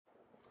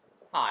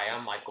Hi,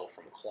 I'm Michael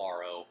from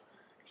Claro.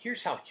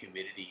 Here's how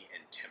humidity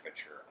and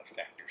temperature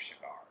affect your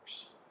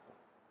cigars.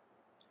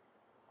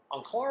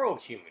 On Claro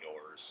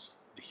humidors,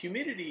 the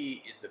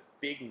humidity is the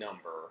big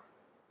number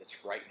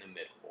that's right in the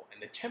middle,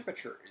 and the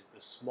temperature is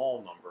the small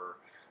number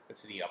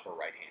that's in the upper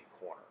right-hand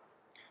corner.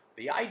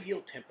 The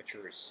ideal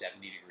temperature is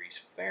 70 degrees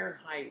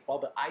Fahrenheit, while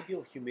the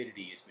ideal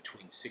humidity is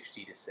between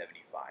 65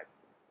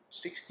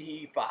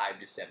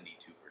 to 72%.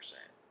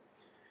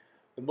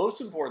 The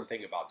most important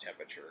thing about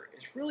temperature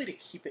is really to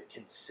keep it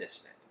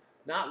consistent,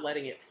 not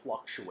letting it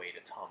fluctuate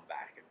a ton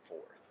back and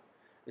forth.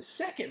 The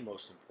second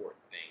most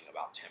important thing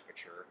about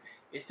temperature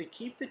is to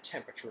keep the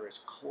temperature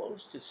as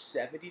close to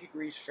 70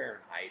 degrees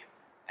Fahrenheit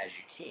as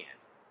you can.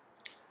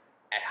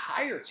 At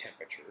higher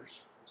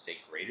temperatures, say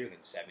greater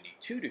than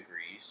 72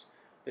 degrees,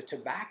 the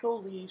tobacco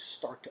leaves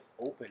start to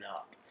open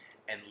up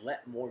and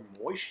let more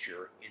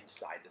moisture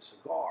inside the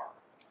cigar,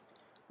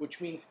 which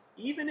means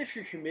even if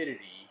your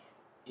humidity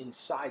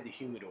inside the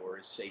humidor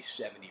is, say,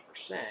 70%,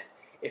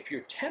 if your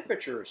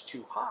temperature is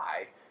too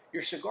high,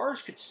 your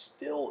cigars could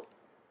still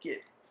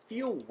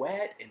feel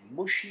wet and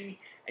mushy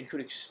and could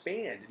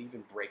expand and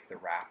even break the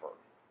wrapper.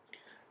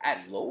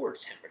 At lower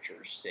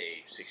temperatures,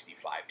 say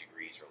 65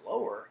 degrees or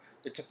lower,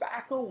 the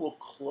tobacco will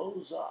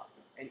close up,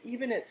 and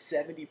even at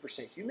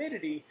 70%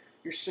 humidity,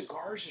 your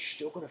cigars are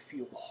still going to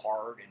feel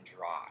hard and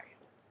dry.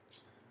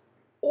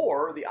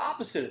 Or the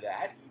opposite of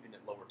that, even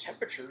at lower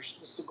temperatures,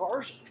 the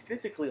cigars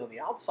physically on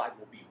the outside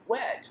will be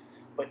wet,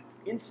 but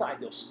inside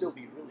they'll still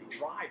be really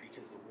dry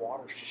because the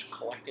water's just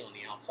collecting on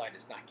the outside.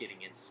 It's not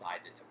getting inside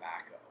the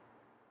tobacco.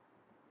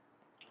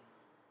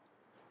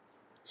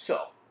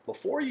 So,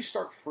 before you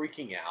start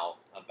freaking out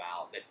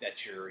about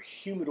that your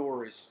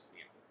humidor is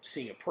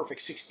seeing a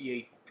perfect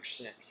 68%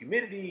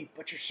 humidity,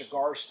 but your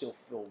cigars still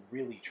feel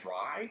really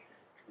dry,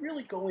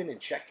 really go in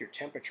and check your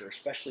temperature,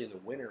 especially in the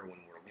winter when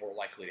we're more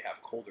likely to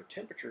have colder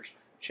temperatures.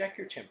 Check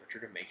your temperature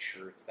to make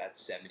sure it's that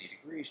 70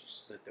 degrees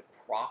so that the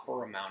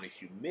proper amount of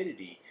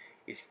humidity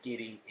is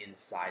getting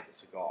inside the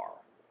cigar.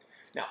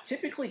 Now,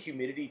 typically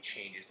humidity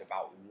changes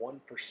about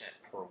 1%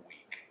 per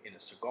week in a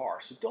cigar,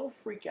 so don't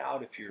freak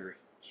out if your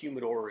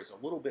humidor is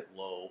a little bit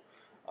low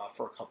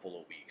for a couple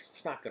of weeks.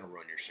 It's not going to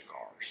ruin your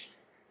cigars.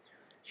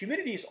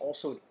 Humidity is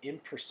also an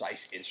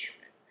imprecise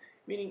instrument,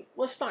 meaning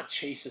let's not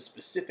chase a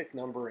specific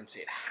number and say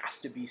it has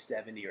to be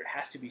 70 or it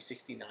has to be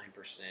 69%.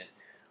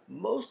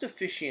 Most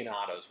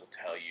aficionados will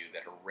tell you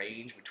that a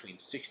range between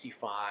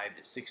 65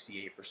 to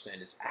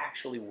 68% is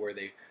actually where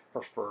they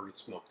prefer to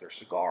smoke their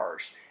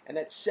cigars, and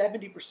that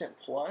 70%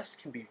 plus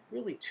can be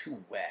really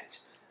too wet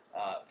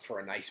for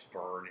a nice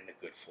burn and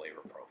a good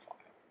flavor profile.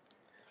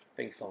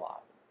 Thanks a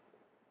lot.